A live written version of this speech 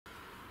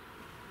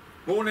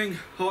Morning,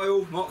 hi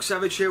all, Mark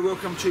Savage here,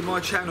 welcome to my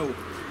channel.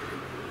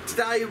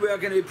 Today we are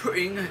going to be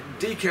putting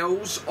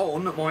decals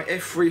on my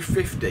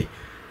F350,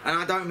 and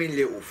I don't mean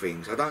little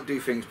things, I don't do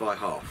things by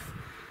half.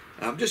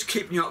 I'm just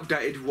keeping you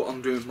updated with what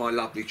I'm doing with my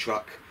lovely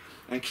truck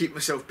and keep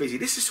myself busy.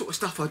 This is the sort of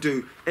stuff I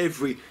do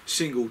every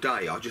single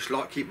day. I just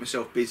like keeping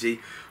myself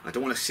busy. I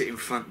don't want to sit in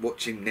front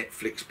watching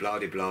Netflix, blah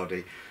blah blah.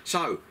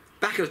 So,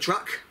 back of the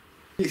truck,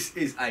 this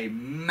is a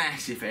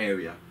massive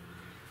area.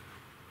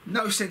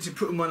 No sense in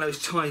putting one of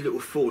those tiny little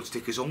Ford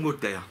stickers on,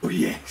 would there? Oh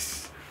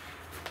yes!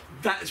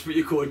 That's what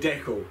you call a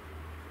decal.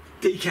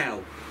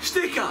 Decal.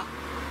 Sticker!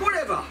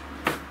 Whatever!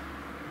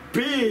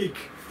 Big!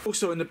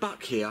 Also in the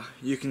back here,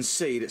 you can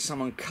see that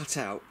someone cut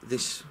out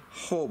this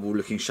horrible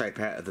looking shape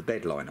out of the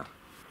bed liner.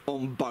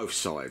 On both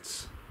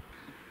sides.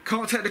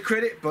 Can't take the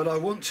credit, but I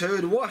want to.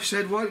 The wife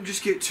said, why don't you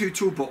just get two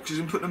toolboxes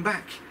and put them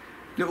back?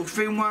 Little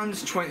thin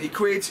ones, 20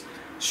 quid.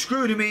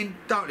 Screw them in,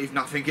 don't leave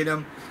nothing in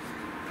them.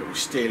 People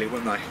steal it,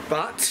 won't they?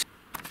 But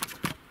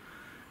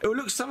it will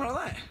look something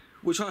like that,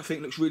 which I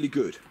think looks really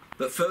good.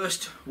 But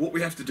first, what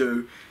we have to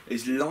do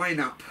is line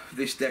up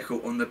this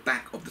decal on the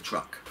back of the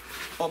truck.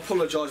 I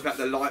apologise about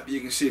the light, but you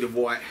can see the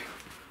white.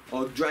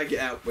 I'll drag it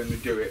out when we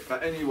do it.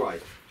 But anyway,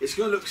 it's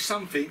going to look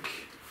something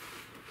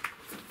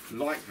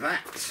like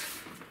that.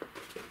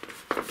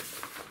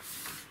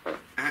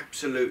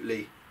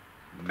 Absolutely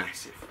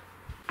massive.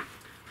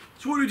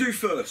 So what do we do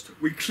first?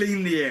 We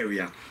clean the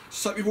area.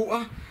 Soapy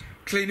water.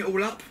 Clean it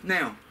all up.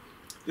 Now,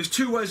 there's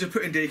two ways of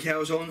putting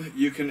decals on.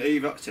 You can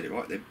either, set it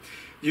right then,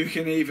 you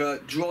can either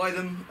dry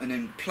them and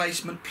then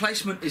placement.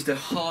 Placement is the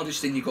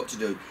hardest thing you've got to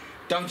do.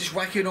 Don't just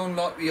whack it on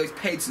like your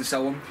pegs and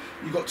so on.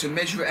 You've got to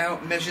measure it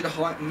out, measure the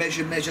height,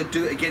 measure,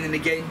 do it again and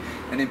again,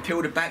 and then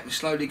peel the back and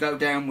slowly go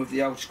down with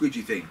the old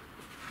squidgy thing.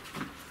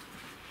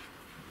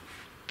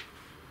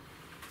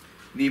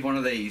 Need one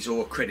of these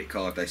or a credit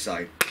card, they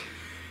say.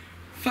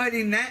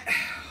 Failing that,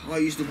 I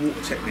use the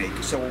water technique.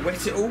 So I'll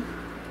wet it all,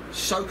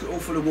 soak it all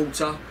full of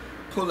water,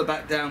 pull the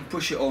back down,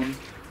 push it on,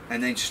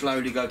 and then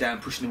slowly go down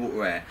pushing the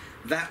water out.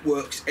 That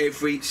works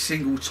every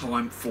single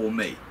time for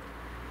me.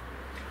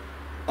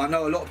 I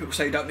know a lot of people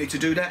say you don't need to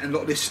do that, and a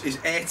lot of this is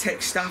air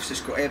tech stuff, so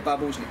it's got air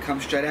bubbles and it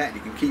comes straight out and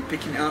you can keep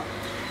picking it up.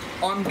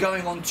 I'm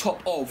going on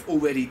top of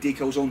already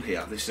decals on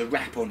here. There's a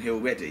wrap on here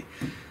already.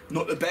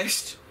 Not the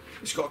best.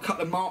 It's got a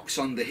couple of marks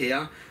under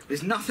here.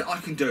 There's nothing I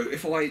can do.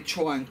 If I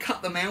try and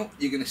cut them out,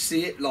 you're going to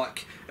see it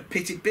like a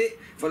pitted bit.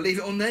 If I leave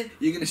it on there,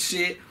 you're going to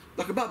see it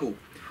like a bubble.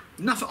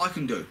 Nothing I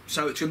can do.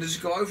 So it's going to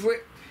just go over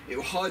it. It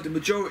will hide the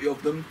majority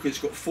of them because it's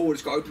got forward,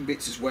 it's got open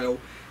bits as well.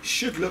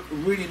 Should look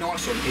really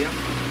nice on here.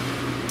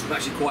 I'm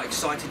actually quite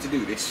excited to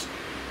do this.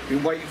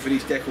 Been waiting for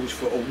these decals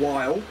for a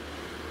while,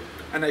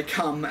 and they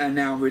come, and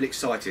now I'm really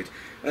excited.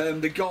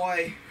 The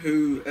guy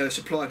who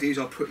supplied these,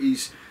 I'll put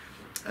his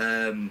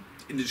in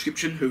the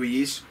description who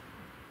he is.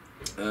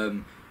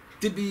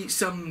 Did me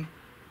some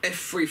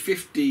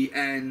F350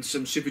 and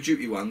some Super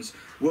Duty ones,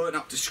 weren't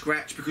up to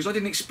scratch because I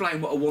didn't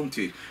explain what I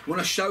wanted. When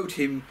I showed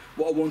him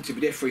what I wanted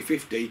with the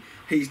F350,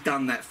 he's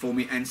done that for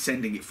me and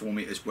sending it for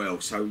me as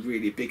well. So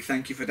really a big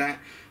thank you for that,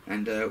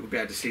 and we'll be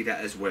able to see that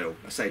as well.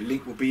 I say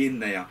link will be in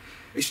there.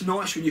 It's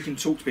nice when you can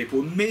talk to people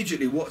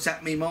immediately.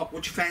 WhatsApp me, Mark,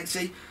 what you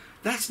fancy?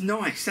 That's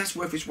nice, that's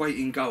worth its weight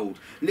in gold.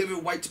 A little bit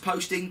of weight to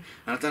posting,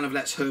 and I don't know if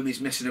that's Hermes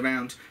messing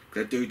around,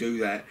 because I do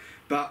that.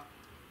 But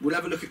we'll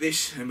have a look at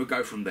this and we'll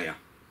go from there.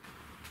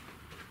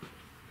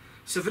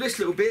 So for this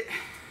little bit,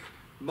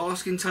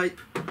 masking tape,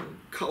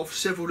 cut off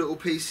several little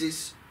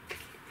pieces,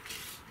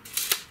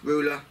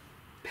 ruler,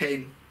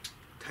 pen,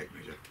 tape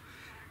measure,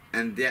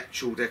 and the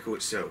actual decal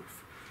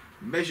itself.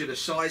 Measure the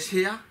size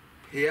here,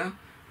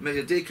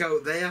 measure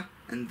decal there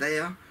and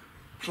there,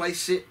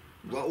 place it,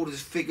 write all the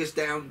figures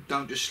down,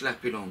 don't just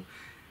slap it on.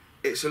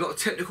 It's a lot of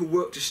technical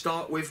work to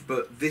start with,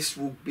 but this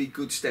will be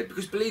good stead,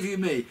 because believe you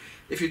me,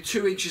 if you're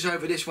 2 inches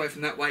over this way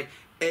from that way,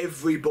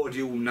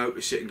 everybody will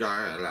notice it and go,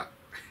 ah,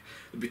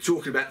 you'll be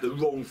talking about the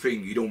wrong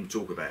thing you don't want to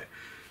talk about.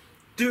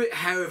 Do it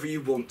however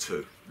you want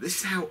to. This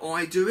is how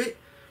I do it.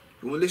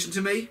 You want to listen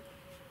to me?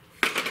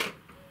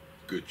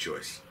 Good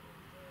choice.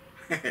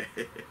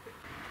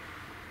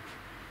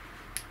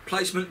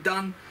 Placement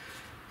done.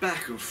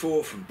 Back and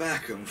forth and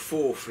back and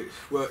forth. It's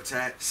worked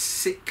out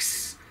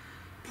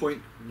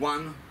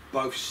 6.1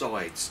 both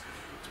sides.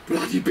 It's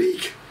bloody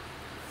big.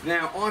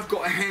 Now I've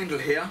got a handle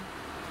here.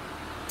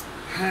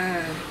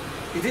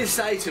 He did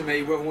say to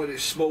me when I wanted it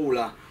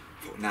smaller. I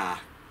thought, nah,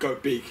 go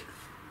big,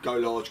 go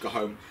large, go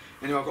home.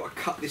 Anyway, I've got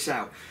to cut this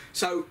out.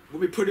 So when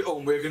we put it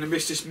on, we're going to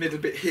miss this middle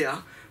bit here,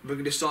 and we're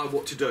going to decide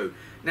what to do.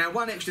 Now,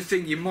 one extra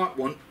thing you might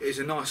want is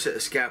a nice set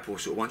of scalpel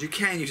sort of ones. You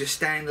can use a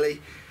Stanley,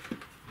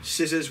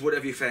 scissors,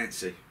 whatever you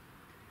fancy.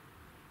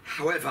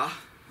 However,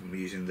 I'm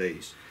using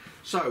these.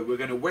 So we're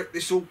going to wet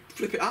this all,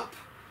 flip it up,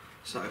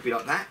 so it'll be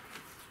like that.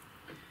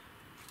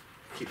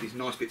 Keep these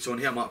nice bits on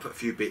here. I might put a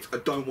few bits. I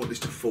don't want this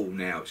to fall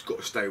now. It's got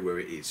to stay where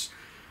it is.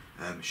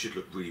 It should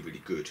look really,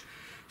 really good.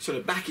 So the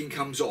backing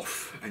comes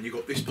off, and you've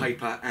got this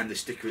paper and the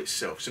sticker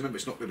itself. So remember,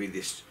 it's not going to be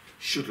this.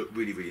 Should look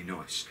really, really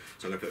nice.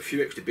 So I'm going to put a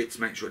few extra bits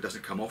to make sure it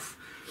doesn't come off.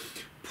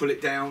 Pull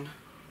it down,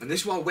 And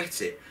this is why I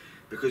wet it,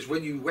 because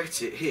when you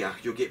wet it here,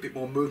 you'll get a bit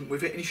more movement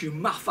with it, and if you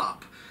muff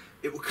up,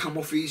 it will come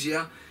off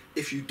easier.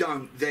 If you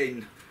don't,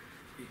 then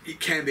it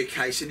can be a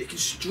case, and it can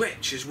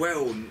stretch as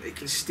well, and it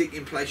can stick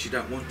in place you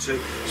don't want to.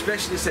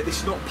 Especially, as I said, this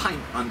is not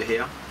paint under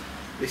here.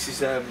 This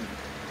is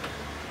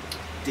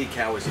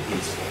decal as it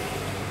is.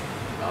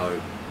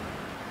 No,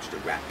 just a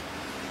wrap.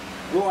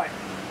 Right,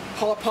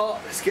 hard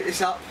part, let's get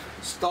this up,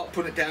 start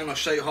putting it down, I'll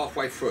show you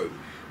halfway through.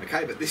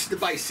 Okay, but this is the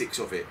basics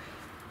of it.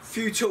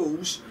 Few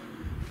tools,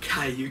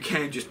 okay, you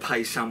can just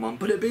pay someone,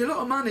 but it'd be a lot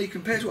of money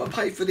compared to what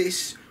I paid for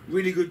this.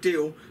 Really good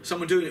deal,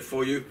 someone doing it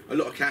for you, a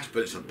lot of cash,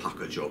 but it's a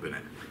pucker job,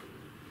 innit?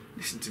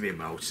 Listen to me and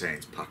my old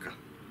sayings, pucker.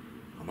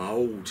 I'm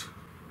old.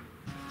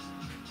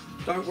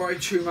 Don't worry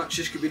too much,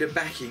 this could be the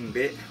backing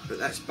bit, but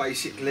that's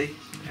basically,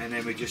 and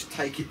then we just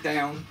take it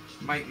down,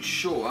 making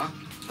sure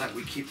that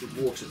we keep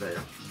the water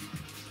there.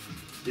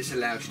 This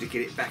allows you to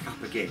get it back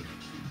up again.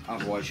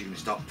 Otherwise you're going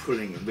to start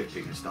pulling and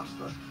whipping and stuff.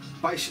 But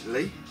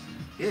basically,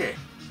 yeah,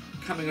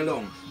 coming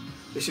along.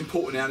 It's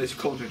important now to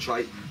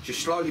concentrate.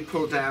 Just slowly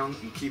pull down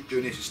and keep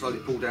doing this, and slowly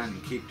pull down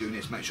and keep doing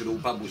this. Make sure all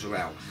bubbles are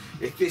out.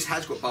 If this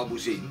has got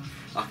bubbles in,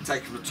 I can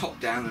take from the top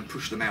down and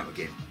push them out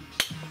again.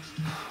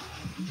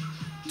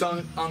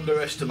 Don't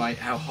underestimate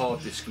how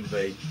hard this can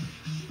be.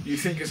 You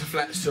think it's a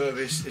flat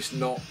surface, it's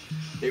not.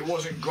 It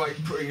wasn't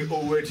great putting it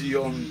already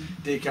on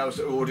decals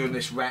that are already on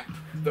this wrap,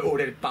 that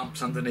already had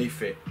bumps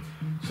underneath it.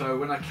 So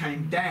when I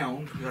came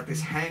down, because I had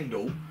this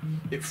handle,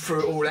 it threw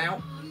it all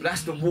out. But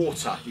that's the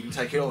water. You can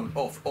take it on,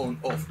 off, on,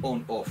 off,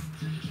 on, off.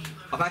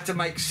 I've had to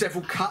make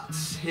several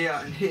cuts here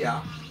and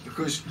here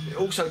because it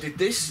also did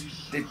this,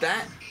 did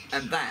that,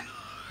 and that.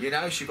 You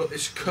know, so you've got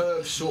this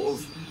curved sort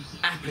of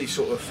appley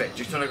sort of effect,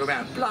 just trying to go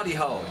around bloody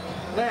hard.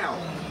 Now,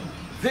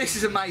 this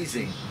is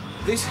amazing.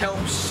 This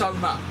helps so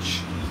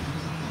much.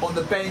 On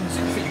the bends,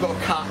 if you think you've got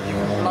a cut, you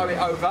can blow it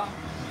over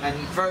and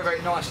very,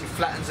 very nicely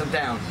flattens them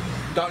down.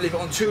 Don't leave it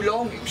on too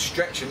long, it will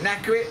stretch and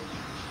knacker it,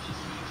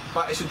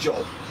 but it's a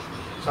job.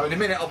 So in a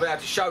minute I'll be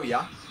able to show you.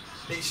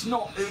 It's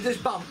not, there's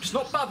bumps,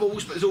 not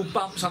bubbles, but there's all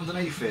bumps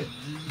underneath it.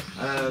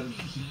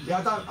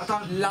 Yeah, I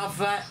don't love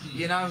that,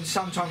 you know, and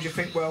sometimes you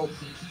think, well,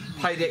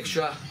 pay the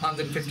extra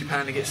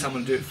 £150 to get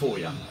someone to do it for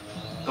you.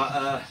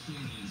 But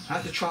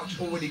as the truck's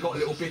already got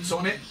little bits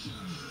on it,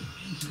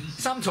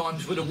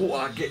 sometimes when the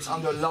water gets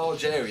under a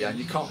large area and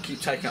you can't keep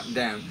taking up and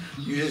down,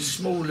 you use a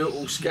small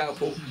little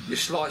scalpel, you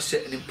slice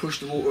it and then push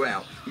the water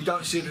out. You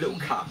don't see the little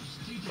cut.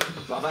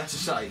 But I've had to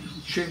say,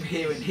 trim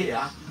here and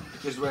here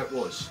because where it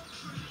was.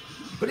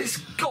 But it's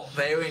got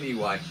there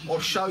anyway. I'll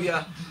show you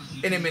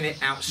in a minute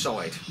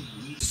outside.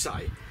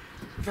 Say,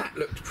 that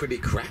looked pretty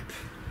crap.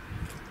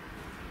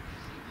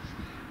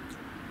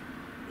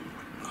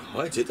 Oh,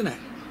 it did, didn't it?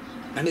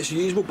 And it's a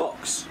usable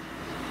box.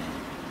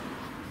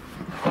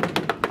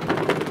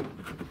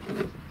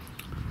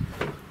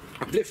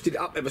 I've lifted it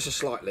up ever so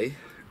slightly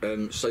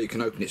so you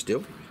can open it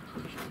still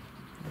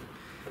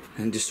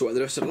and just sort out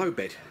the rest of the load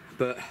bed,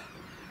 but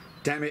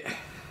damn it,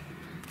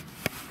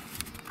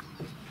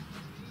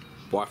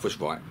 wife was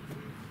right.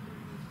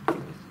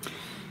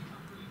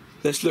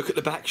 Let's look at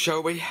the back,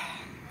 shall we?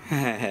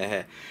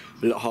 A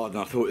lot harder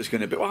than I thought it was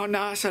going to be. Well,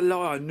 no, that's a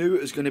lie. I knew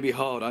it was going to be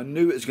hard. I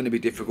knew it was going to be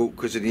difficult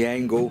because of the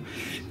angle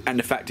and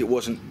the fact it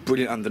wasn't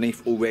brilliant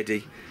underneath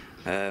already.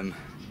 Yeah,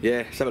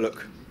 let's have a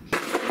look.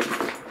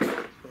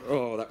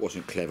 Oh, that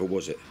wasn't clever,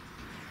 was it?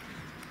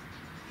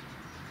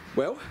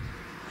 Well,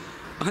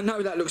 I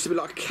know that looks a bit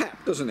like a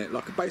cap, doesn't it?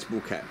 Like a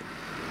baseball cap.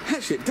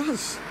 Actually, it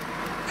does.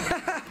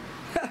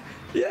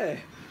 Yeah.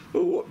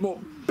 Well, what more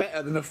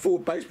better than a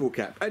Ford baseball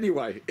cap?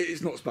 Anyway, it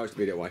is not supposed to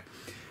be that way.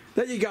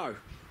 There you go.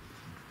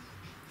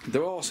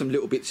 There are some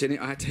little bits in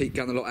it. I had to heat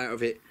gun a lot out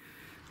of it.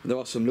 There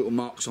are some little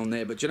marks on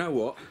there, but do you know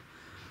what?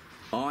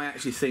 I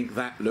actually think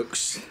that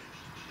looks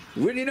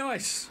really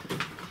nice.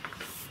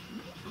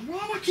 Why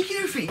am I kicking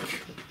everything?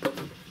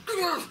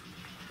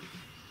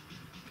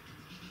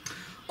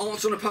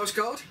 Answer on a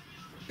postcard?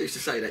 I used to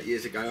say that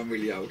years ago, I'm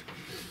really old.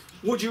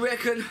 What do you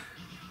reckon?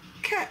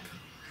 Cap.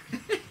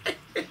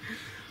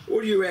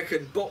 What do you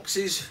reckon?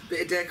 Boxes,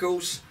 bit of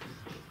decals,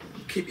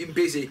 keep him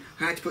busy.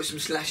 I had to put some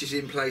slashes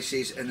in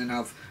places and then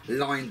I've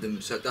lined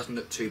them so it doesn't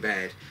look too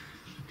bad.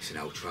 It's an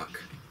old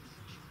truck.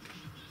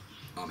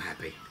 I'm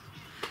happy.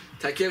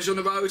 Take care of us on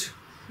the road.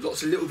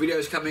 Lots of little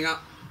videos coming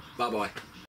up. Bye bye.